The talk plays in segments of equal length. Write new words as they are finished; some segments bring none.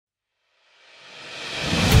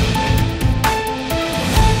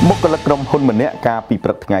មុខកលក្រុមហ៊ុនម្នាក់ការពីព្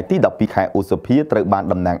រឹកថ្ងៃទី12ខែឧសភាត្រូវបាន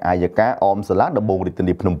តំណាងអាយកាអមសាលាដំបងរាជធា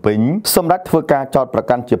នីភ្នំពេញសម្រាប់ធ្វើការចោទប្រ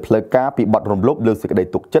កាន់ជាផ្លូវការពីបទរំលោភលើសេចក្តី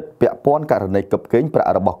ទុកចិត្តពាក់ព័ន្ធករណីកឹបកេងប្រា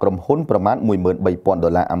ក់របស់ក្រុមហ៊ុនប្រមាណ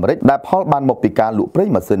$13,000អាមេរិកដែលផលបានមកពីការលក់ប្រេង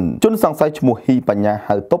ម៉ាស៊ីនជនសង្ស័យឈ្មោះហ៊ីបញ្ញា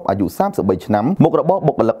ហៅតុបអាយុ33ឆ្នាំមុខរបរ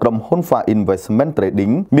បុគ្គលិកក្រុមហ៊ុន Far Investment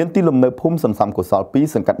Trading មានទីលំនៅភូមិសន្សំកុសល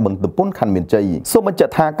2សង្កាត់បឹងទំពុនខណ្ឌមានជ័យសូមបញ្ជា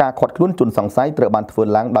ក់ថាការខាត់ខ្លួនជនសង្ស័យត្រូវបានធ្វើ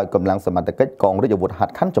ឡើងដោយកម្លាំងសមត្ថកិច្ចកងរាជអាវុធហ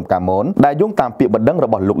ត្ថខណ្ឌចំការមនដែលយោងតាមពាក្យបណ្ដឹងរ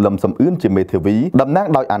បស់លោកលឹមសំអឿនជាមេធាវីតំណាង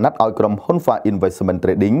ដោយអាណត្តិឲ្យក្រុមហ៊ុន Far Investment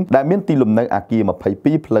Trading ដែលមានទីលំនៅអគារ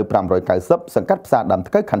22ផ្លូវ590សង្កាត់ផ្សារដើម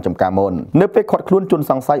ថ្កូវខណ្ឌចំការមននៅពេលខាត់ខ្លួនជន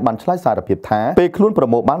សង្ស័យបានឆ្លើយសារភាពថាពេលខ្លួនប្រ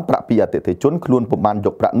មូលបានប្រាក់ពីអតិថិជនខ្លួនពុំបានយ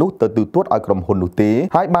កប្រាក់នោះទៅទូទាត់ឲ្យក្រុមហ៊ុននោះទេ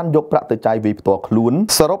ហើយបានយកប្រាក់ទៅចាយវាយផ្ទាល់ខ្លួន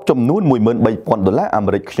សរុបចំនួន$13,000អា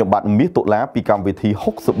មេរិកខ្ញុំបាទមាសតុលាពីកម្មវិធី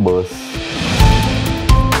60 Burst